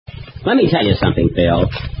Let me tell you something, Phil.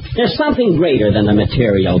 There's something greater than the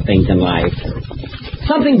material things in life.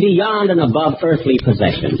 Something beyond and above earthly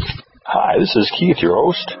possessions. Hi, this is Keith, your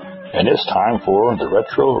host, and it's time for the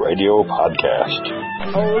Retro Radio Podcast.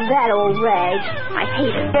 Oh, that old rag. I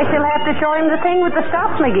hate it. Guess you'll have to show him the thing with the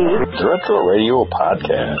stops, McGee. The Retro Radio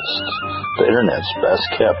Podcast, the Internet's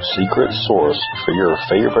best-kept secret source for your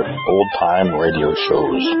favorite old-time radio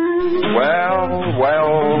shows. Well.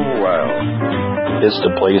 It's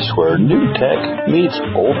the place where new tech meets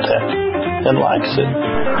old tech and likes it.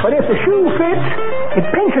 But if the shoe fits, it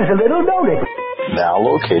pinches a little, don't it? Now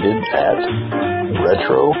located at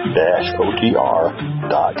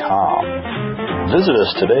retro-otr.com. Visit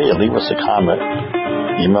us today and leave us a comment.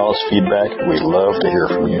 Email us feedback. We'd love to hear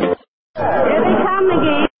from you. Here they come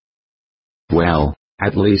again. Well,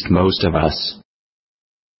 at least most of us.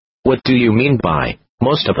 What do you mean by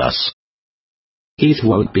most of us? Keith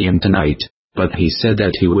won't be in tonight, but he said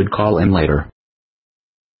that he would call in later.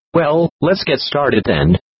 Well, let's get started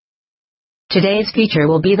then. Today's feature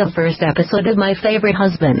will be the first episode of My Favorite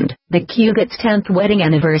Husband, the Cugats' 10th wedding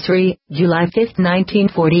anniversary, July 5,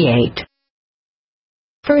 1948.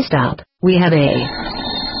 First up, we have a...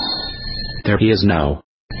 There he is now.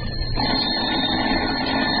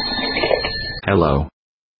 Hello.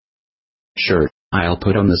 Sure, I'll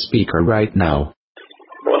put on the speaker right now.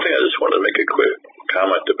 One thing I just wanted to make a quick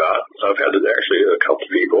comment about, I've had actually a couple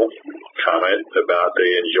people comment about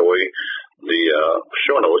they enjoy the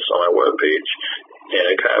show notes on my webpage,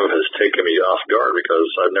 and it kind of has taken me off guard because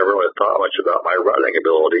I've never really thought much about my writing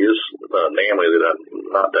abilities, namely that I'm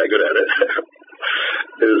not that good at it.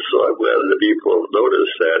 So I'm glad that people have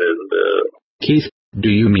noticed that. And Keith, do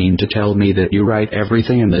you mean to tell me that you write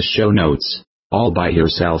everything in the show notes, all by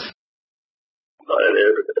yourself?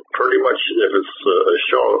 Pretty much, if it's a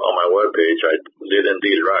show on my webpage, I did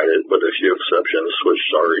indeed write it, but a few exceptions which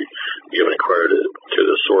are given credit to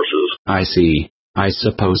the sources. I see. I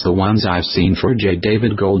suppose the ones I've seen for J.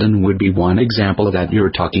 David Golden would be one example that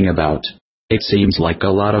you're talking about. It seems like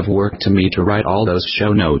a lot of work to me to write all those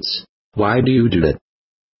show notes. Why do you do that? I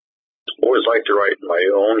always like to write my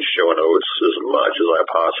own show notes as much as I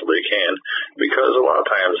possibly can, because a lot of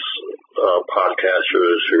times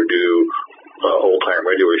podcasters who do old-time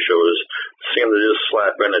radio shows seem to just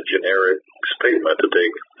slap in a generic statement that they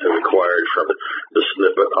have acquired from the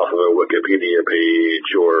snippet off of a Wikipedia page,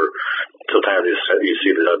 or sometimes you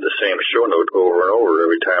see the same show note over and over.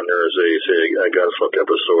 Every time there's a Gunsmoke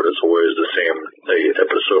episode, it's always the same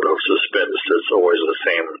episode of Suspense. It's always the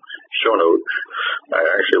same show note. I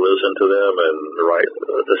actually listen to them and write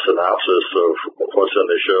the synopsis of what's in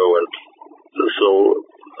the show, and so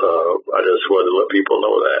I just wanted to let people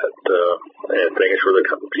know that. And thanks for the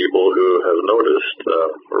people who have noticed.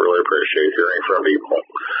 Really appreciate hearing from people.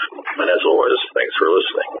 And as always, thanks for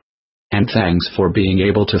listening. And thanks for being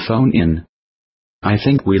able to phone in. I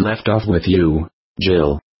think we left off with you,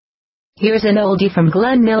 Jill. Here's an oldie from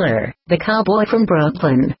Glenn Miller, the cowboy from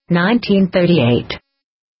Brooklyn, 1938.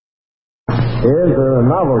 Here's a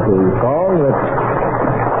novelty song that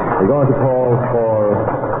we're going to call for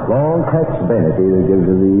Long Tex Bennett. He gives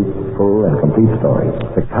you the full and complete story.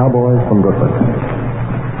 The Cowboys from Brooklyn.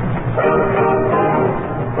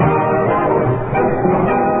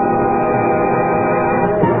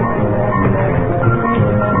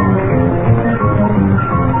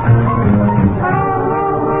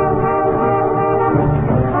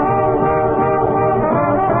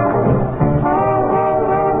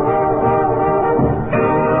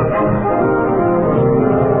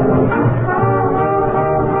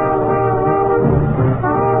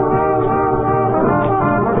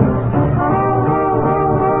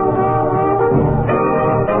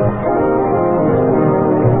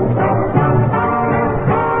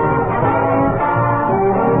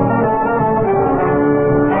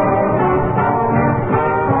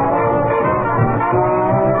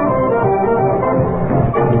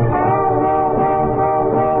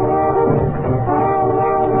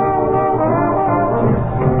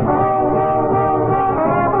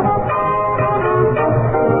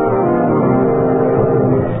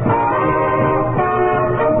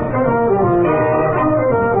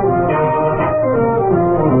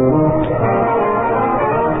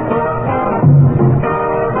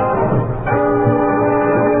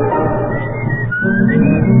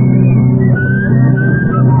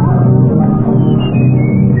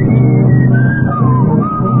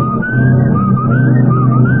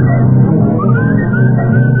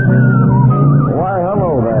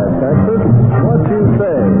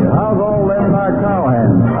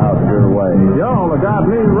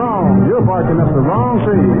 barking up the wrong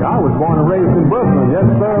tree. I was born and raised in Brooklyn. Yes,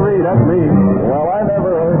 sir, that's me. Well, I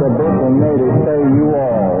never heard of Brooklyn.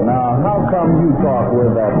 you talk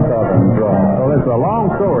with that southern drawl? Well, it's a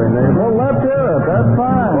long story, neighbor. Well, let's hear it. That's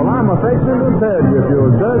fine. Well, I'm affected to tell you if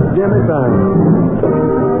you'll just give me time.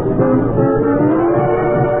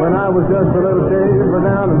 When I was just a little shaver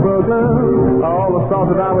down in Brooklyn, I always thought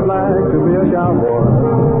that I would like to be a cowboy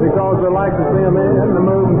because I like to see 'em in the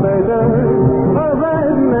moving pictures,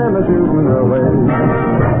 riding and shooting away.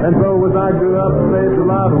 And so as I grew up and saved a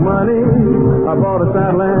lot of money, I bought a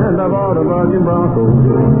saddle and I bought a bucking bronco.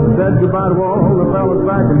 Said goodbye to all the fellas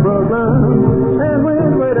back in Brooklyn and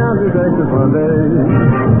went way down to Texas one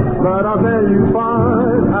day. But I'll tell you,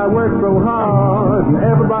 Ford, I worked so hard and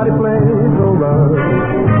everybody played so rough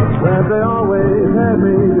that they always had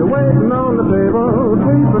me waiting on the table,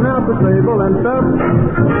 sweeping out the table and stuff.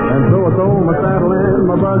 And so I sold my saddle and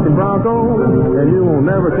my bucking bronco, and you won't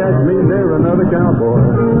never catch me near another cowboy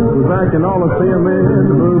who's I can always see 'em in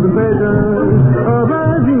the moving pictures,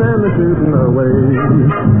 riding and shooting away.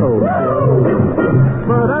 Oh,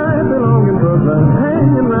 but I belong in Brooklyn,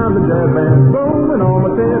 hanging around the jazz band, blowing on my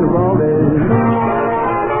tenor all day.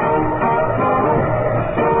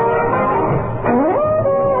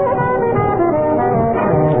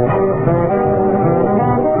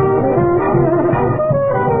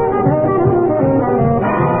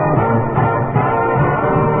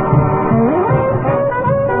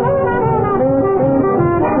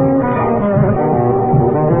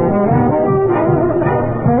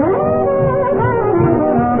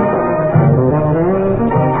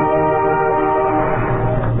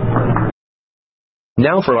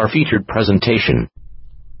 Now for our featured presentation.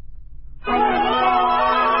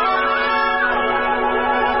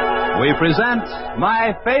 We present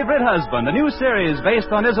My Favorite Husband, a new series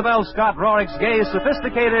based on Isabel Scott Rorick's gay,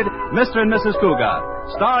 sophisticated Mr. and Mrs. Cugat,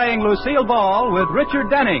 starring Lucille Ball with Richard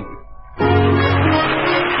Denning.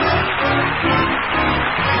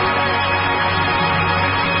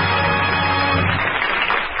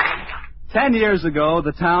 10 years ago,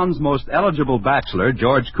 the town's most eligible bachelor,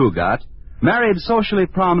 George Cugat, married socially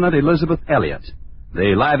prominent Elizabeth Elliott.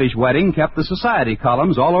 The lavish wedding kept the society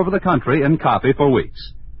columns all over the country in copy for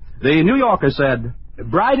weeks. The New Yorker said,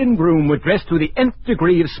 "Bride and groom were dressed to the nth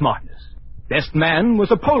degree of smartness. Best man was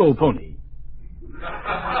a polo pony."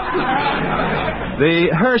 The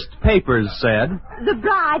Hearst papers said, "The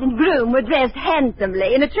bride and groom were dressed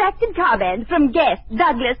handsomely in attractive comment from guest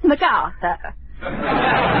Douglas MacArthur."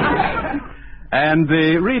 And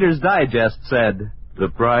the Reader's Digest said, "The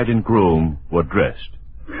bride and groom were dressed."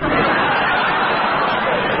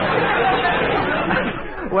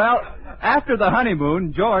 Well, after the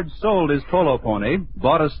honeymoon, George sold his polo pony,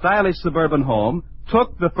 bought a stylish suburban home,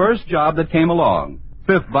 took the first job that came along,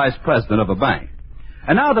 5th vice president of a bank.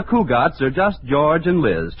 And now the Cugats are just George and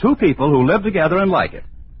Liz, two people who live together and like it.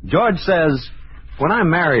 George says, "When I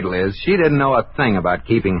married Liz, she didn't know a thing about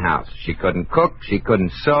keeping house. She couldn't cook, she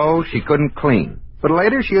couldn't sew, she couldn't clean. But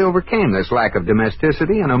later she overcame this lack of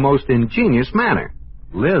domesticity in a most ingenious manner."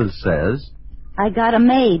 Liz says, "I got a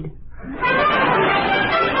maid."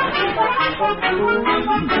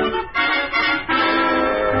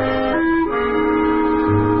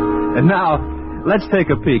 And now, let's take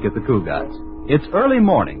a peek at the Cugats. It's early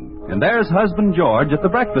morning, and there's husband George at the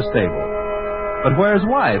breakfast table. But where's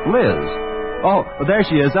wife, Liz? Oh, there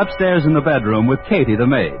she is upstairs in the bedroom with Katie, the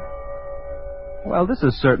maid. Well, this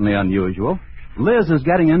is certainly unusual. Liz is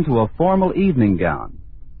getting into a formal evening gown.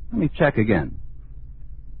 Let me check again.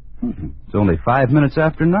 It's only 5 minutes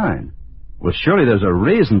after 9. Well, surely there's a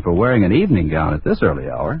reason for wearing an evening gown at this early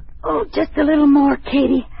hour. "Oh, just a little more,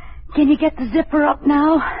 Katie. Can you get the zipper up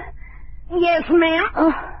now?" "Yes, ma'am.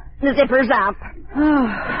 Oh, the zipper's up." "Oh,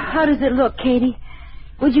 how does it look, Katie?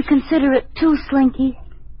 Would you consider it too slinky?"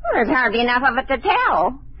 "There's hardly enough of it to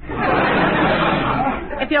tell."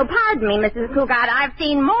 "If you'll pardon me, Mrs. Cugat, I've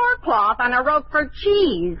seen more cloth on a Roquefort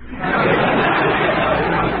cheese."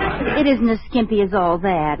 "It isn't as skimpy as all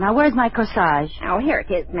that. Now, where's my corsage?" "Oh, here it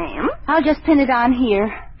is, ma'am." "I'll just pin it on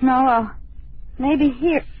here. No, maybe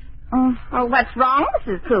here. Oh, what's wrong,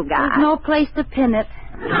 Mrs. Cugat?" "There's no place to pin it."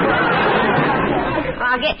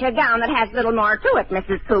 "I'll get you a gown that has a little more to it,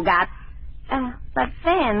 Mrs. Cugat. But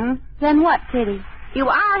then..." "Then what, Kitty?" "You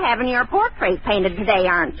are having your portrait painted today,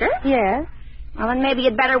 aren't you?" "Yes." "Well, then maybe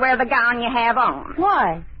you'd better wear the gown you have on."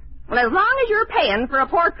 "Why?" "Well, as long as you're paying for a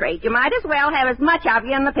portrait, you might as well have as much of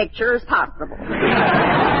you in the picture as possible."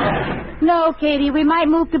 "No, Katie, we might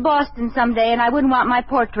move to Boston someday, and I wouldn't want my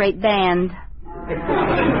portrait banned."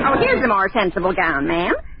 "Oh, here's a more sensible gown,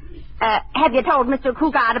 ma'am. Have you told Mr.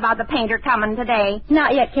 Cugat about the painter coming today?"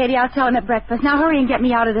 "Not yet, Katie. I'll tell him at breakfast. Now hurry and get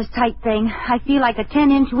me out of this tight thing. I feel like a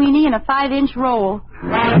 10-inch weenie in a 5-inch roll."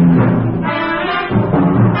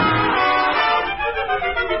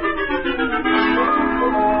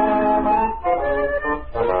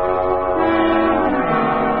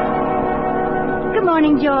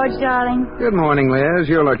 George, darling. Good morning, Liz.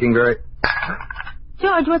 You're looking very...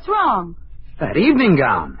 George, what's wrong? That evening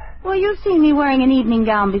gown. Well, you've seen me wearing an evening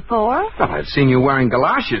gown before. Well, I've seen you wearing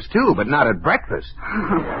galoshes, too, but not at breakfast.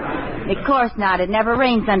 Of course not. It never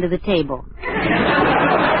rains under the table.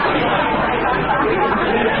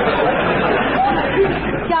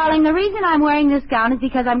 Darling, the reason I'm wearing this gown is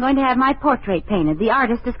because I'm going to have my portrait painted. The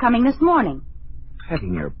artist is coming this morning.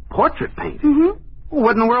 Having your portrait painted? Mm-hmm.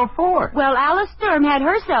 What in the world for? Well, Alice Sturm had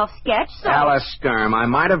herself sketched, so... Alice Sturm, I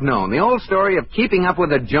might have known. The old story of keeping up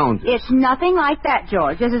with the Joneses. It's nothing like that,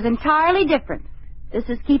 George. This is entirely different. This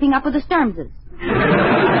is keeping up with the Sturmses.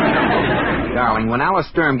 Darling, when Alice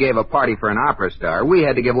Sturm gave a party for an opera star, we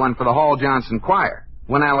had to give one for the Hall Johnson Choir.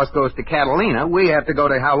 When Alice goes to Catalina, we have to go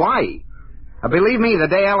to Hawaii. Believe me, the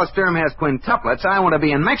day Alice Sturm has quintuplets, I want to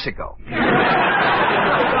be in Mexico.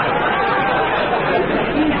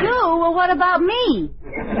 Well, what about me?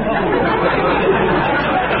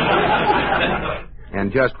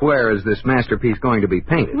 And just where is this masterpiece going to be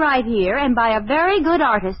painted? Right here, and by a very good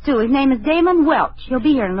artist, too. His name is Damon Welch. He'll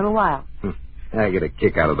be here in a little while. I get a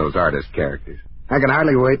kick out of those artist characters. I can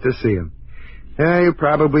hardly wait to see him. He'll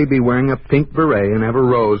probably be wearing a pink beret and have a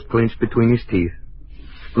rose clinched between his teeth.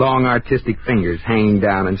 Long artistic fingers hanging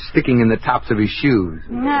down and sticking in the tops of his shoes.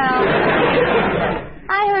 No.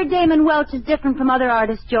 I heard Damon Welch is different from other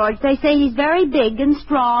artists, George. They say he's very big and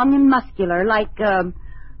strong and muscular, like,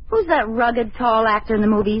 who's that rugged, tall actor in the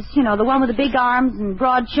movies? You know, the one with the big arms and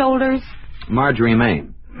broad shoulders? Marjorie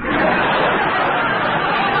Main.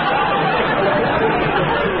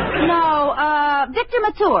 No, Victor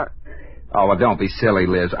Mature. Oh, well, don't be silly,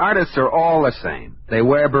 Liz. Artists are all the same. They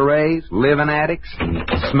wear berets, live in attics, and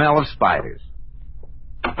smell of spiders.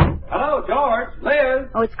 Hello, George. Liz.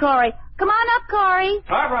 Oh, it's Corey. Come on up, Corey.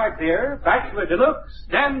 Cartwright here, Bachelor Deluxe,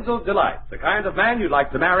 Damsel Delight, the kind of man you'd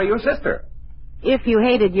like to marry your sister. If you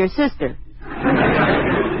hated your sister.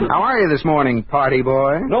 How are you this morning, party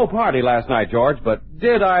boy? No party last night, George, but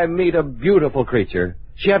did I meet a beautiful creature?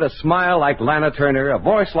 She had a smile like Lana Turner, a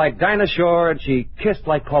voice like Dinah Shore, and she kissed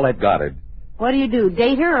like Paulette Goddard. What do you do,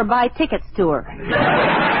 date her or buy tickets to her?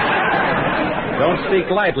 Don't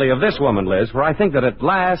speak lightly of this woman, Liz, for I think that at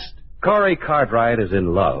last Corey Cartwright is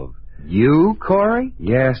in love. You, Corey?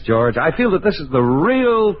 Yes, George. I feel that this is the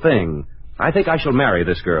real thing. I think I shall marry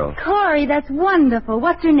this girl. Corey, that's wonderful.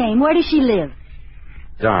 What's her name? Where does she live?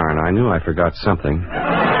 Darn, I knew I forgot something.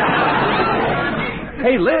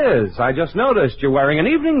 Hey, Liz, I just noticed you're wearing an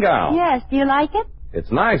evening gown. Yes, do you like it?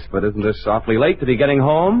 It's nice, but isn't this awfully late to be getting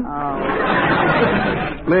home? Oh.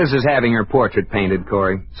 Liz is having her portrait painted,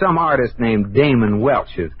 Corey. Some artist named Damon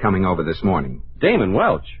Welch is coming over this morning. Damon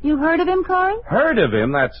Welch? You heard of him, Corey? Heard of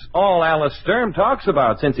him? That's all Alice Sturm talks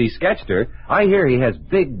about since he sketched her. I hear he has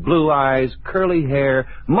big blue eyes, curly hair,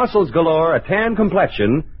 muscles galore, a tan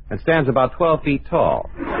complexion, and stands about 12 feet tall.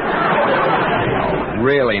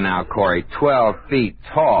 Really now, Corey, 12 feet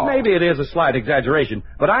tall. Maybe it is a slight exaggeration,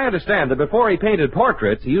 but I understand that before he painted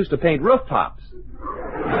portraits, he used to paint rooftops.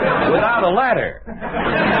 Without a ladder.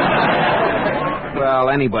 Well,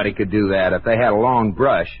 anybody could do that if they had a long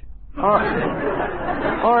brush.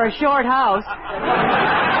 Or a short house.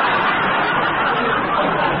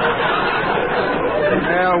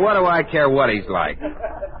 Well, what do I care what he's like?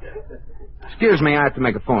 Excuse me, I have to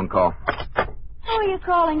make a phone call. Who are you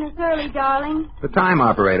calling this early, darling? The time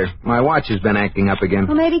operator. My watch has been acting up again.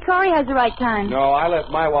 Well, maybe Corey has the right time. No, I left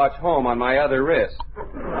my watch home on my other wrist.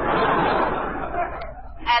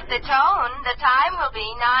 At the tone, the time will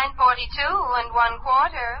be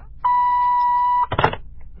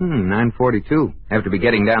 9:42 9:42. Have to be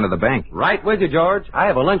getting down to the bank. Right with you, George. I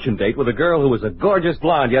have a luncheon date with a girl who was a gorgeous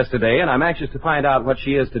blonde yesterday, and I'm anxious to find out what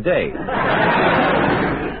she is today.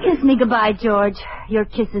 Kiss me goodbye, George. Your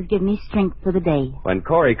kisses give me strength for the day. When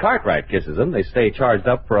Corey Cartwright kisses them, they stay charged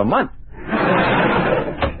up for a month.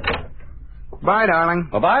 Bye, darling.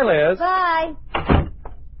 Bye-bye, Liz. Bye.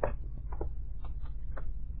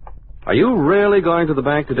 Are you really going to the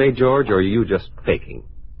bank today, George, or are you just faking?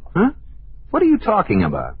 Huh? What are you talking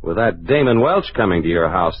about? With that Damon Welch coming to your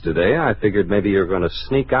house today, I figured maybe you're going to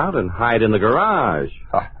sneak out and hide in the garage.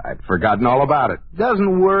 Oh, I'd forgotten all about it.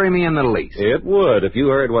 Doesn't worry me in the least. It would if you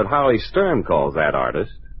heard what Howie Sturm calls that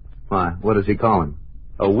artist. Why, what does he call him?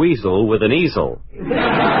 A weasel with an easel.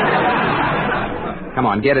 Come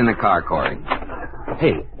on, get in the car, Corey.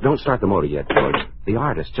 Hey, don't start the motor yet, George. The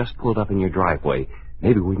artist just pulled up in your driveway.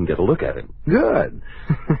 Maybe we can get a look at him. Good.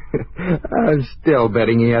 I'm still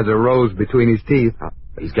betting he has a rose between his teeth.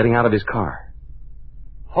 He's getting out of his car.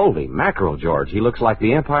 Holy mackerel, George. He looks like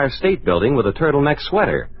the Empire State Building with a turtleneck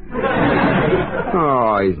sweater.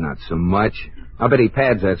 Oh, he's not so much. I'll bet he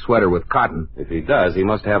pads that sweater with cotton. If he does, he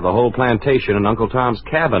must have the whole plantation in Uncle Tom's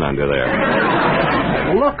cabin under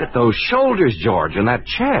there. Look at those shoulders, George, and that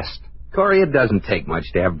chest. Corey, it doesn't take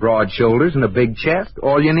much to have broad shoulders and a big chest.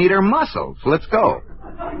 All you need are muscles. Let's go.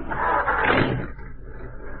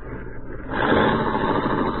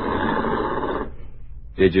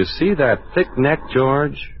 Did you see that thick neck,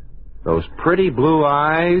 George? Those pretty blue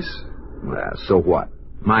eyes? Well, so what?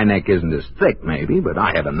 My neck isn't as thick, maybe, but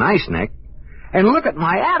I have a nice neck. And look at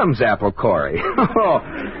my Adam's apple, Corey. Oh,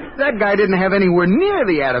 that guy didn't have anywhere near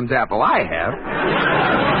the Adam's apple I have.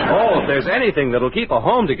 Oh, if there's anything that'll keep a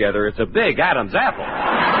home together, it's a big Adam's apple.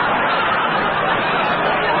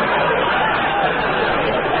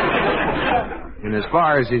 And as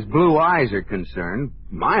far as his blue eyes are concerned,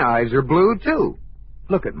 my eyes are blue, too.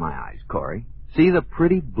 Look at my eyes, Corey. See the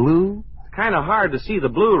pretty blue? It's kind of hard to see the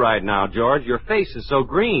blue right now, George. Your face is so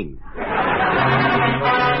green.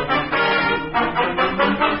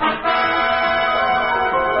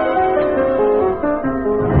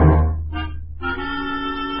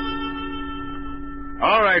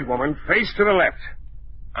 All right, woman, face to the left.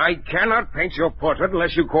 I cannot paint your portrait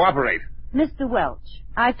unless you cooperate. Mr. Welch,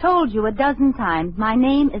 I've told you a dozen times my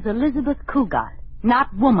name is Elizabeth Cugat,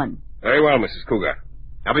 not woman. Very well, Mrs. Cugat.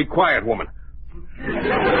 Now be quiet, woman.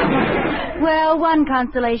 Well, one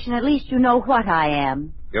consolation, at least you know what I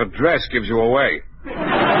am. Your dress gives you away.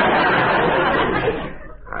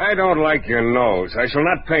 I don't like your nose. I shall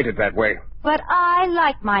not paint it that way. But I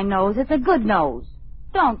like my nose. It's a good nose.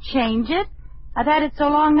 Don't change it. I've had it so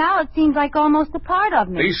long now it seems like almost a part of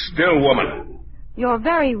me. Be still, woman. You're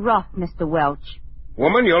very rough, Mr. Welch.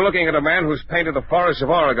 Woman, you're looking at a man who's painted the forests of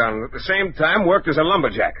Oregon and at the same time worked as a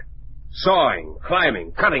lumberjack. Sawing,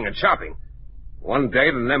 climbing, cutting, and chopping. One day,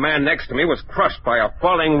 the man next to me was crushed by a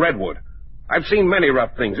falling redwood. I've seen many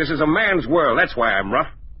rough things. This is a man's world. That's why I'm rough.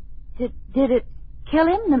 Did it kill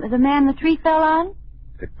him, the man the tree fell on?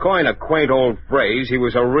 To coin a quaint old phrase, he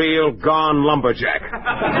was a real gone lumberjack.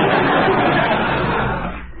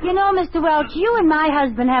 You know, Mr. Welch, you and my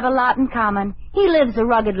husband have a lot in common. He lives a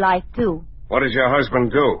rugged life, too. What does your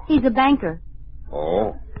husband do? He's a banker.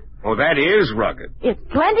 Oh, that is rugged. It's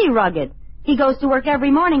plenty rugged. He goes to work every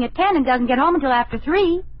morning at 10 and doesn't get home until after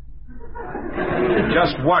 3.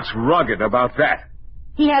 Just what's rugged about that?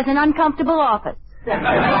 He has an uncomfortable office.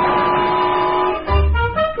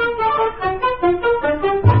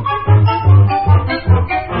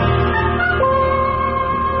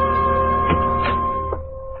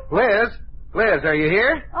 Liz, are you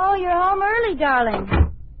here? Oh, you're home early, darling.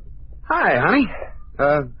 Hi, honey.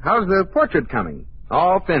 How's the portrait coming?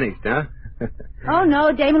 All finished, huh? Oh,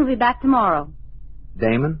 no, Damon will be back tomorrow.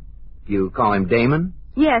 Damon? You call him Damon?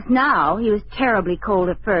 Yes, now. He was terribly cold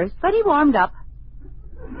at first, but he warmed up.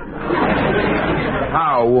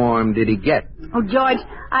 How warm did he get? Oh, George,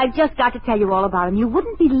 I've just got to tell you all about him. You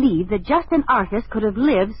wouldn't believe that just an artist could have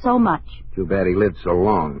lived so much. Too bad he lived so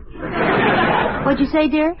long. What'd you say,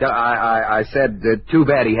 dear? I said too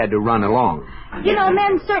bad he had to run along. You know,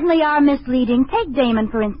 men certainly are misleading. Take Damon,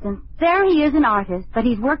 for instance. There he is, an artist, but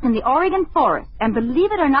he's worked in the Oregon forest. And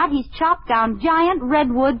believe it or not, he's chopped down giant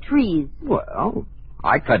redwood trees. Well,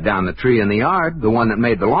 I cut down the tree in the yard, the one that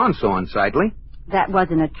made the lawn so unsightly. That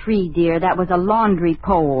wasn't a tree, dear. That was a laundry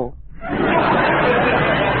pole.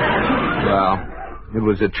 Well, it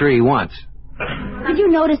was a tree once. Did you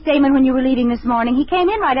notice Damon when you were leaving this morning? He came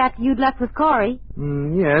in right after you'd left with Corey.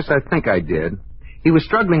 Yes, I think I did. He was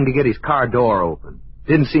struggling to get his car door open.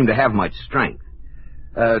 Didn't seem to have much strength.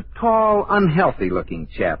 A tall, unhealthy-looking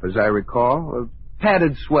chap, as I recall. A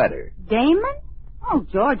padded sweater. Damon? Oh,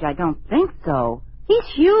 George, I don't think so. He's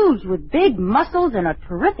huge, with big muscles and a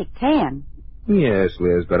terrific tan. Yes,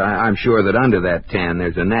 Liz, but I'm sure that under that tan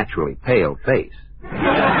there's a naturally pale face. George,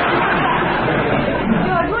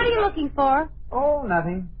 what are you looking for? Oh,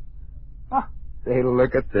 nothing. Oh, say,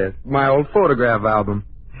 look at this. My old photograph album.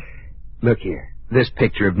 Look here. This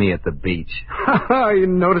picture of me at the beach. You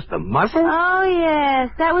notice the muscles? Oh,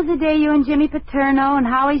 yes. That was the day you and Jimmy Paterno and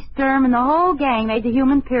Howie Sturm and the whole gang made the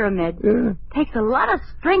human pyramid. Yeah. Takes a lot of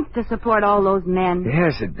strength to support all those men.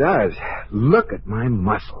 Yes, it does. Look at my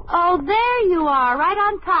muscles. Oh, there you are, right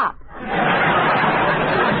on top.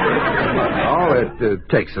 Oh, it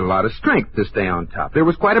takes a lot of strength to stay on top. There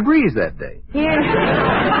was quite a breeze that day. Here's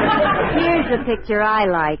the picture I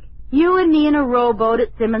like. You and me in a rowboat at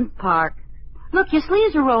Simmons Park. Look, your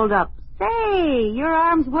sleeves are rolled up. Say, your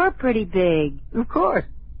arms were pretty big. Of course.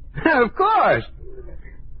 Of course.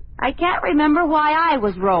 I can't remember why I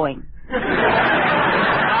was rowing. Well,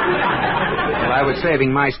 I was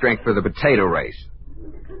saving my strength for the potato race.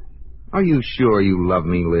 Are you sure you love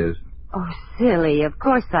me, Liz? Oh, silly. Of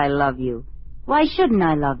course I love you. Why shouldn't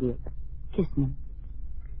I love you? Kiss me.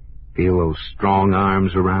 Feel those strong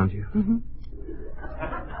arms around you? Mm-hmm.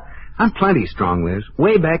 I'm plenty strong, Liz.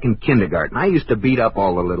 Way back in kindergarten, I used to beat up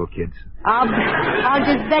all the little kids. I'll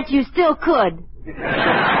just bet you still could.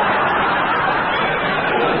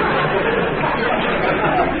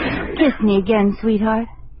 Kiss me again, sweetheart.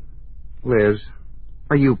 Liz,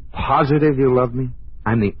 are you positive you love me?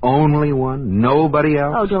 I'm the only one? Nobody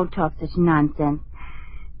else? Oh, don't talk such nonsense.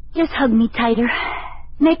 Just hug me tighter.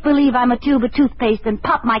 Make believe I'm a tube of toothpaste and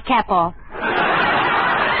pop my cap off.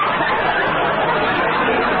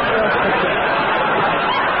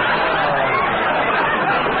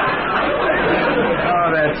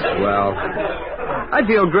 Oh, that's swell. I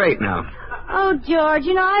feel great now. Oh, George,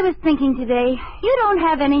 I was thinking today, you don't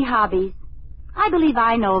have any hobbies. I believe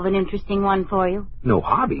I know of an interesting one for you. No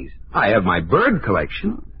hobbies? I have my bird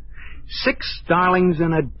collection. 6 starlings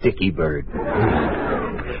and a dicky bird.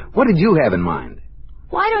 What did you have in mind?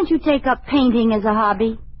 Why don't you take up painting as a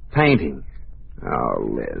hobby? Painting? Oh,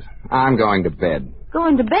 Liz, I'm going to bed.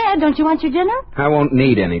 Going to bed? Don't you want your dinner? I won't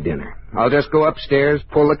need any dinner. I'll just go upstairs,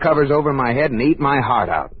 pull the covers over my head, and eat my heart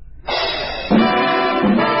out.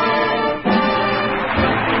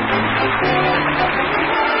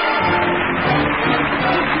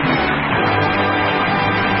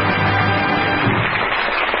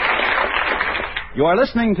 You are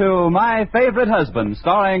listening to My Favorite Husband,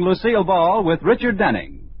 starring Lucille Ball with Richard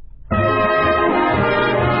Denning.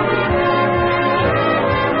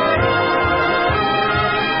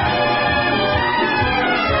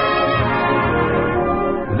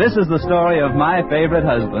 This is the story of my favorite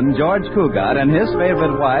husband, George Cugat, and his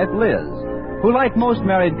favorite wife, Liz, who, like most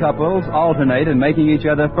married couples, alternate in making each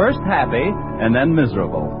other first happy and then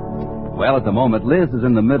miserable. Well, at the moment, Liz is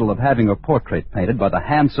in the middle of having her portrait painted by the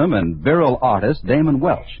handsome and virile artist, Damon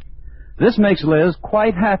Welch. This makes Liz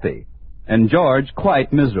quite happy, and George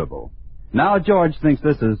quite miserable. Now George thinks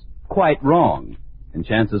this is quite wrong, and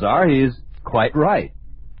chances are he's quite right.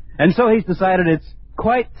 And so he's decided it's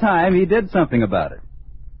quite time he did something about it.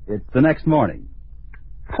 It's the next morning.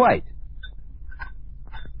 Quite.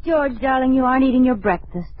 George, darling, you aren't eating your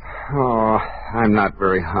breakfast. Oh, I'm not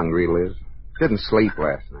very hungry, Liz. Didn't sleep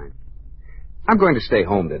last night. I'm going to stay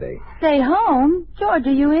home today. Stay home? George,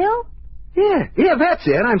 are you ill? Yeah, that's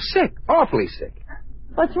it. I'm sick. Awfully sick.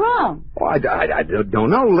 What's wrong? Oh, I don't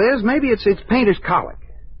know, Liz. Maybe it's painter's colic.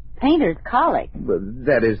 Painter's colic?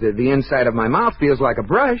 That is, the inside of my mouth feels like a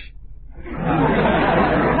brush.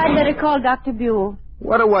 I'd better call Dr. Buell.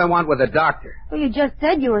 What do I want with a doctor? Well, you just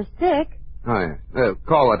said you were sick. Oh, yeah.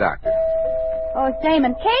 Call a doctor. Oh, it's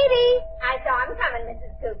Damon. Katie! I saw him coming,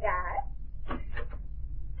 Mrs. Cugats.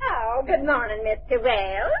 Oh, good morning, Mr.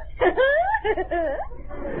 Wells.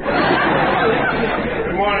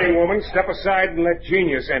 Good morning, woman. Step aside and let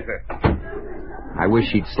genius enter. I wish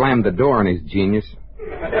he'd slammed the door on his genius.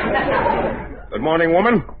 Good morning,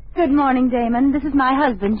 woman. Good morning, Damon. This is my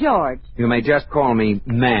husband, George. You may just call me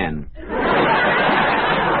Man.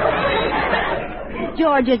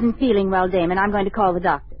 George isn't feeling well, Damon. I'm going to call the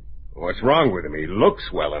doctor. What's wrong with him? He looks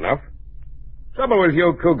well enough. Trouble with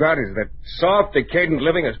you, Cugat, is that soft, decadent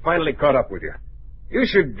living has finally caught up with you. You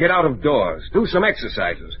should get out of doors, do some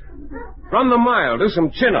exercises. Run the mile, do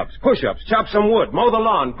some chin-ups, push-ups, chop some wood, mow the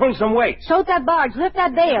lawn, pull some weights. Tote that barge, lift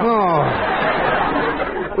that bale.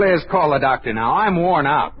 Oh. Please call the doctor now. I'm worn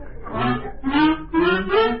out.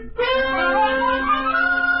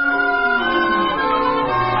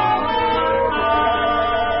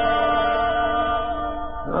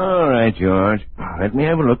 All right, George. Let me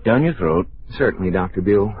have a look down your throat. Certainly, Dr.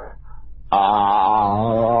 Buell.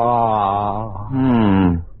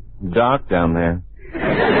 Dark down there.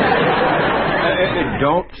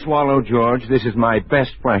 Don't swallow, George. This is my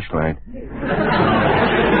best flashlight.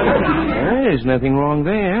 There's nothing wrong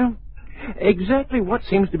there. Exactly what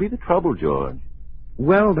seems to be the trouble, George?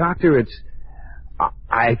 Well, Doctor,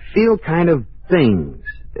 I feel kind of things.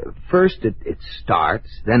 First, it starts,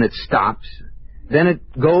 then it stops, then it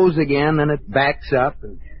goes again, then it backs up,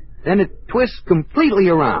 and then it twists completely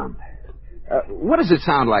around. What does it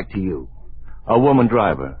sound like to you? A woman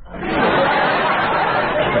driver.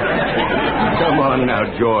 Come on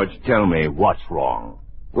now, George. Tell me, what's wrong?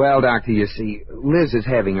 Well, Doctor, you see, Liz is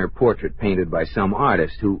having her portrait painted by some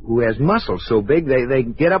artist who has muscles so big they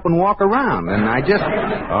get up and walk around, and I just...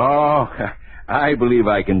 Oh, I believe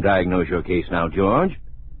I can diagnose your case now, George.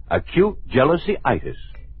 Acute jealousy-itis.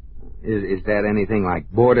 Is that anything like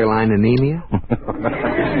borderline anemia?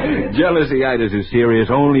 Jealousy-itis is serious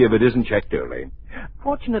only if it isn't checked early.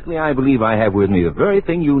 Fortunately, I believe I have with me the very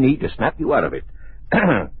thing you need to snap you out of it.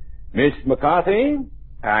 Miss McCarthy,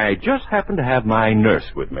 I just happen to have my nurse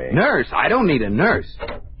with me. Nurse? I don't need a nurse.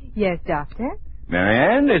 Yes, Doctor?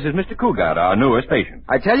 Marianne, this is Mr. Cugat, our newest patient.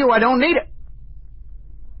 I tell you, I don't need it.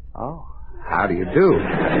 Oh, how do you do?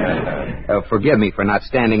 Forgive me for not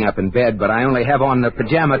standing up in bed, but I only have on the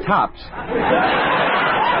pajama tops.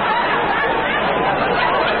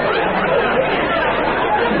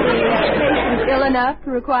 Ill enough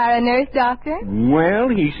to require a nurse, Doctor? Well,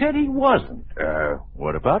 he said he wasn't.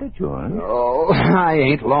 What about it, George? Oh, I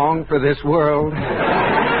ain't long for this world.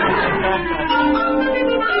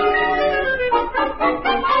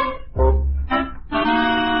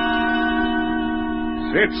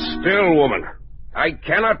 Sit still, woman. I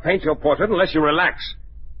cannot paint your portrait unless you relax.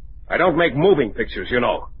 I don't make moving pictures, you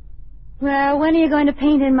know. Well, when are you going to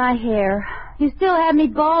paint in my hair? You still have me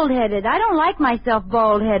bald-headed. I don't like myself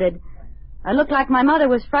bald-headed. I look like my mother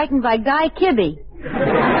was frightened by Guy Kibbe.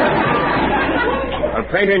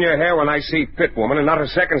 I'll paint in your hair when I see fit, woman, and not a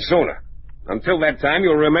second sooner. Until that time,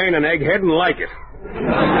 you'll remain an egghead and like it.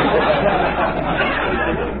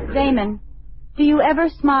 Damon, do you ever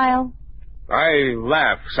smile? I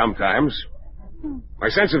laugh sometimes. My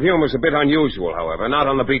sense of humor is a bit unusual, however, not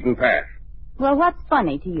on the beaten path. Well, what's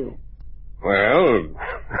funny to you? Well,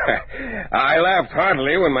 I laughed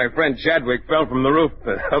heartily when my friend Chadwick fell from the roof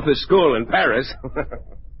of the school in Paris.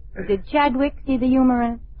 Did Chadwick see the humor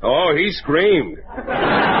in it? Oh, he screamed.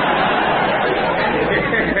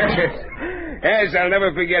 Yes, I'll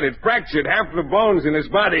never forget it. Fractured half the bones in his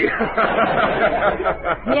body.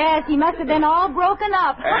 Yes, he must have been all broken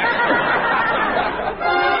up.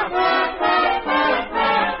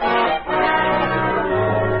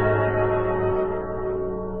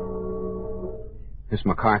 Miss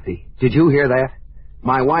McCarthy, did you hear that?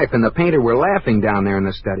 My wife and the painter were laughing down there in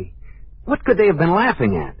the study. What could they have been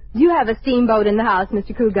laughing at? Do you have a steamboat in the house,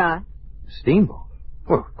 Mr. Cugat? Steamboat?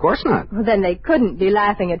 Well, of course not. Well, then they couldn't be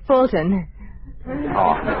laughing at Fulton.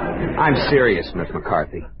 Oh, I'm serious, Miss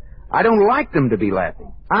McCarthy. I don't like them to be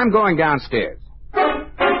laughing. I'm going downstairs.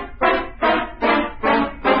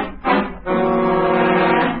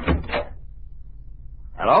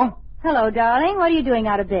 Hello? Hello, darling. What are you doing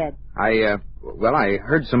out of bed? I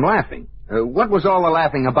heard some laughing. What was all the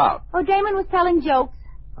laughing about? Oh, Damon was telling jokes.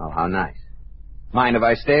 Oh, how nice. Mind if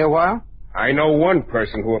I stay a while? I know one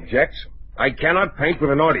person who objects. I cannot paint with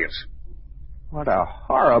an audience. What a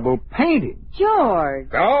horrible painting. George.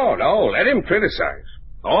 No, let him criticize.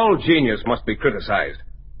 All genius must be criticized.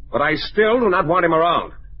 But I still do not want him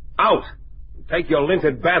around. Out. Take your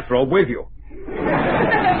linted bathrobe with you.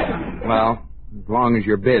 Well, as long as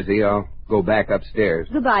you're busy, I'll go back upstairs.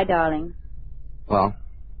 Goodbye, darling. Well,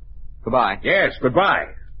 goodbye. Yes, goodbye.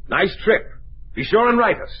 Nice trip. Be sure and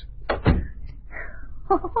write us.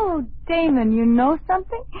 Oh, Damon, you know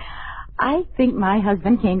something? I think my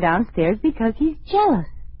husband came downstairs because he's jealous.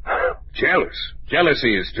 Jealous?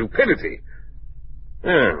 Jealousy is stupidity.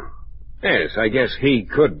 Yes, I guess he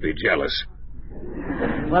could be jealous.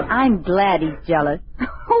 Well, I'm glad he's jealous.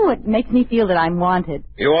 Oh, it makes me feel that I'm wanted.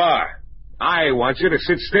 You are. I want you to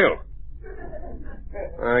sit still.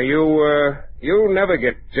 You never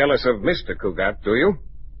get jealous of Mr. Cugat, do you?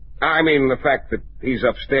 I mean, the fact that he's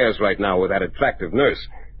upstairs right now with that attractive nurse.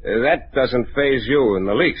 That doesn't faze you in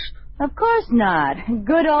the least. Of course not.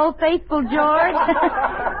 Good old faithful George.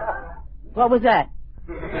 What was that?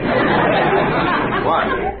 What?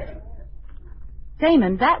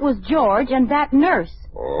 Damon, that was George and that nurse.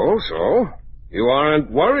 Oh, so? You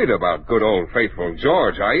aren't worried about good old faithful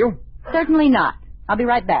George, are you? Certainly not. I'll be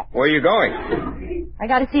right back. Where are you going? I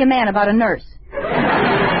got to see a man about a nurse.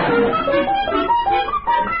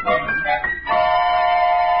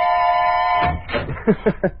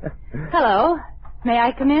 Hello. May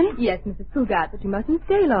I come in? Yes, Mrs. Cugat, but you mustn't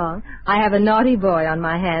stay long. I have a naughty boy on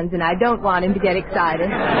my hands, and I don't want him to get excited.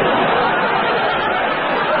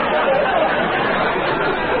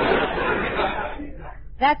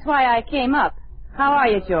 That's why I came up. How are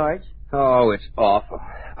you, George? Oh, it's awful.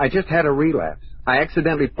 I just had a relapse. I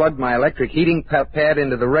accidentally plugged my electric heating pad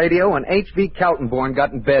into the radio, and H.V. Kaltenborn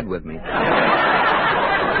got in bed with me.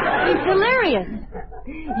 He's delirious.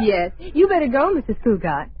 Yes. You better go, Mrs.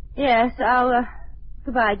 Cugat. Yes, I'll,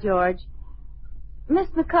 goodbye, George. Miss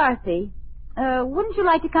McCarthy, wouldn't you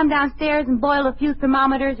like to come downstairs and boil a few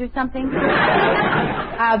thermometers or something?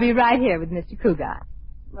 I'll be right here with Mr. Cugat.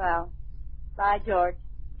 Well, bye, George.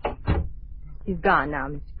 He's gone now,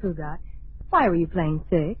 Mr. Cugat. Why were you playing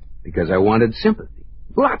sick? Because I wanted sympathy.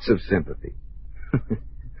 Lots of sympathy.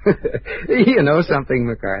 You know something,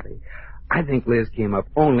 McCarthy? I think Liz came up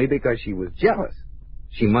only because she was jealous.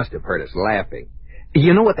 She must have heard us laughing.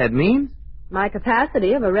 You know what that means? My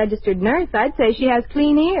capacity of a registered nurse, I'd say she has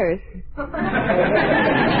clean ears.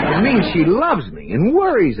 It means she loves me and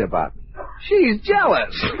worries about me. She's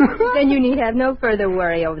jealous. Then you need have no further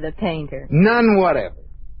worry over the painter. None whatever.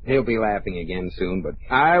 He'll be laughing again soon, but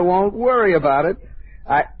I won't worry about it.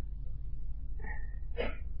 I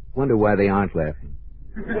wonder why they aren't laughing.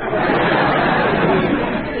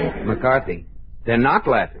 McCarthy, they're not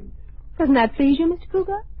laughing. Doesn't that please you, Mr.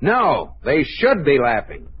 Cougar? No, they should be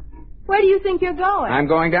laughing. Where do you think you're going? I'm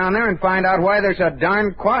going down there and find out why they're so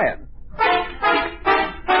darn quiet.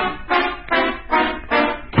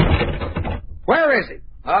 Where is he?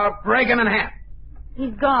 I'll break him in half.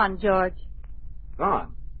 He's gone, George.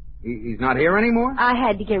 Gone? He's not here anymore? I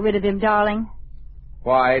had to get rid of him, darling.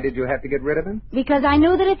 Why did you have to get rid of him? Because I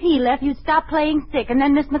knew that if he left, you'd stop playing sick, and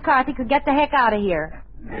then Miss McCarthy could get the heck out of here.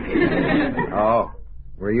 Oh.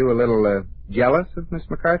 Were you a little jealous of Miss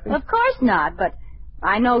McCarthy? Of course not, but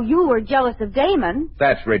I know you were jealous of Damon.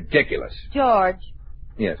 That's ridiculous. George.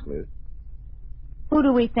 Yes, Liz. Who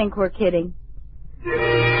do we think we're kidding?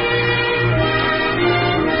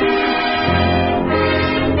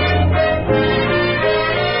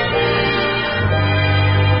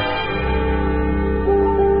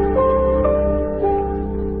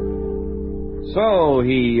 So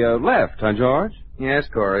he left, huh, George? Yes,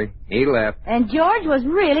 Corey. He left. And George was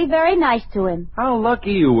really very nice to him. How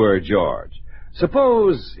lucky you were, George.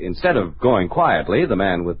 Suppose, instead of going quietly, the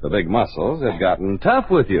man with the big muscles had gotten tough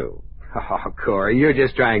with you. Oh, Corey, you're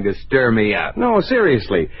just trying to stir me up. No,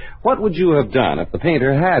 seriously. What would you have done if the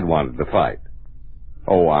painter had wanted to fight?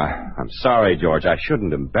 Oh, I'm sorry, George. I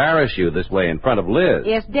shouldn't embarrass you this way in front of Liz.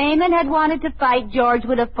 If Damon had wanted to fight, George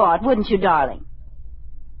would have fought, wouldn't you, darling?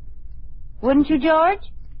 Wouldn't you, George?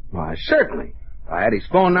 Why, certainly. If I had his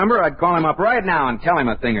phone number, I'd call him up right now and tell him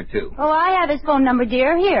a thing or two. Oh, I have his phone number,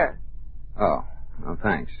 dear. Here. Oh, well,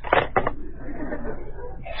 thanks.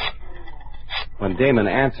 When Damon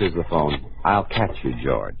answers the phone, I'll catch you,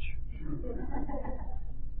 George.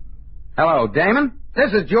 Hello, Damon.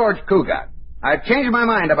 This is George Cugat. I've changed my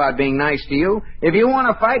mind about being nice to you. If you want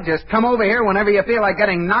to fight, just come over here whenever you feel like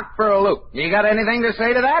getting knocked for a loop. You got anything to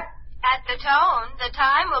say to that? At the tone, the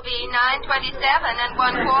time will be 9:27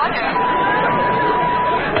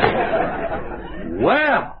 1/4.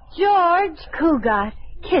 Well. George Cugat,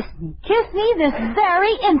 kiss me. Kiss me this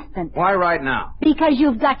very instant. Why right now? Because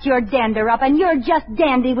you've got your dander up, and you're just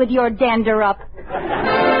dandy with your dander up.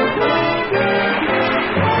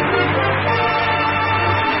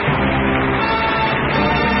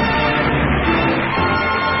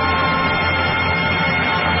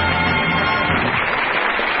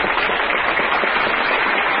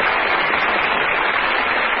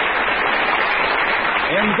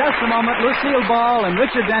 In just a moment, Lucille Ball and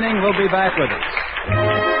Richard Denning will be back with us.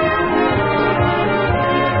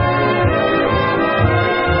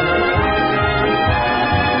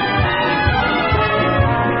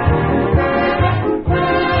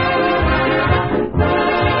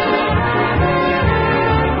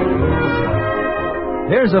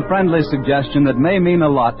 Here's a friendly suggestion that may mean a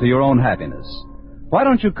lot to your own happiness. Why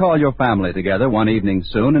don't you call your family together one evening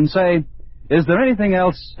soon and say, is there anything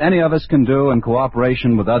else any of us can do in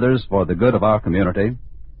cooperation with others for the good of our community?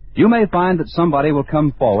 You may find that somebody will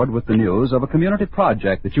come forward with the news of a community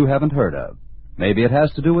project that you haven't heard of. Maybe it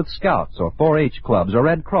has to do with Scouts or 4-H clubs or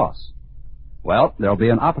Red Cross. Well, there'll be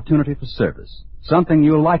an opportunity for service, something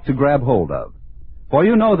you'll like to grab hold of. For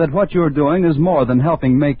you know that what you're doing is more than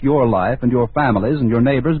helping make your life and your families and your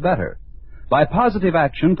neighbors better. By positive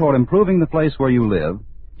action toward improving the place where you live,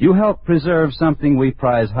 you help preserve something we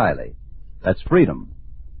prize highly. That's freedom.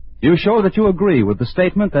 You show that you agree with the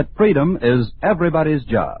statement that freedom is everybody's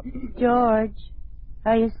job. George,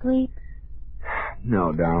 are you asleep?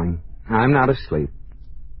 No, darling. I'm not asleep.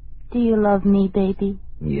 Do you love me, baby?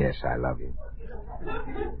 Yes, I love you.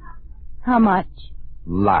 How much?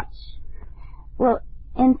 Lots. Well,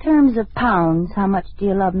 in terms of pounds, how much do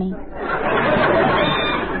you love me?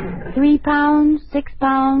 3 pounds, 6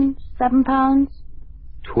 pounds, 7 pounds?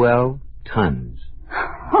 12 tons.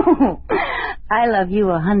 I love you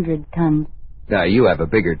 100 tons. Now, you have a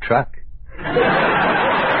bigger truck.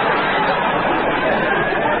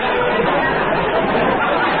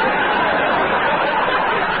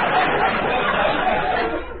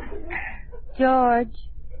 George,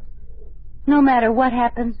 no matter what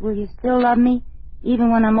happens, will you still love me, even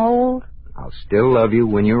when I'm old? I'll still love you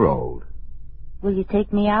when you're old. Will you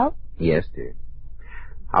take me out? Yes, dear.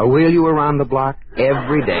 I'll wheel you around the block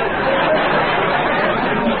every day.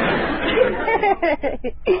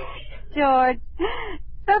 George,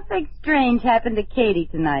 something strange happened to Katie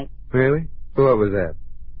tonight. Really? What was that?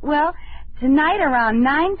 Well, Tonight around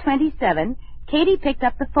 9:27, Katie picked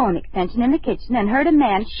up the phone extension in the kitchen and heard a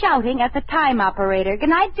man shouting at the time operator. Good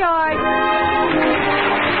night, George.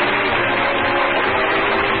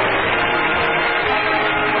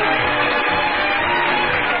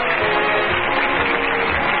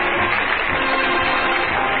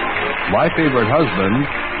 My Favorite Husband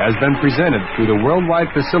has been presented through the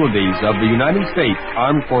worldwide facilities of the United States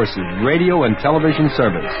Armed Forces Radio and Television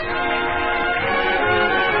Service.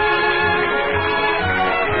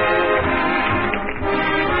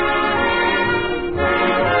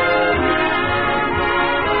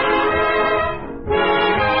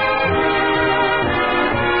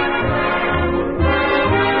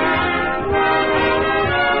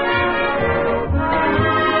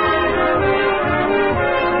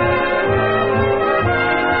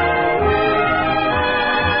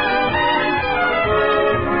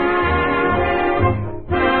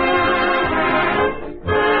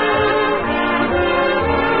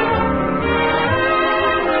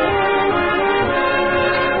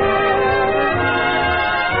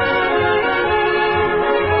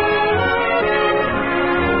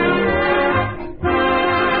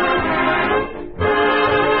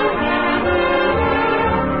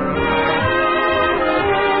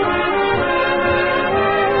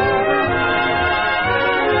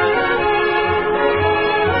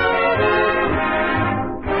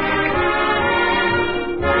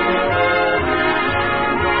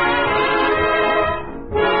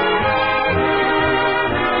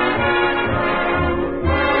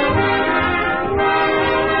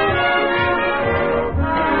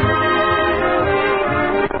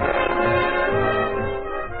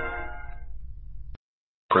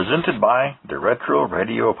 Presented by the Retro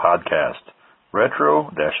Radio Podcast,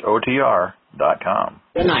 retro-otr.com.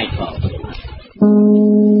 Good night, folks.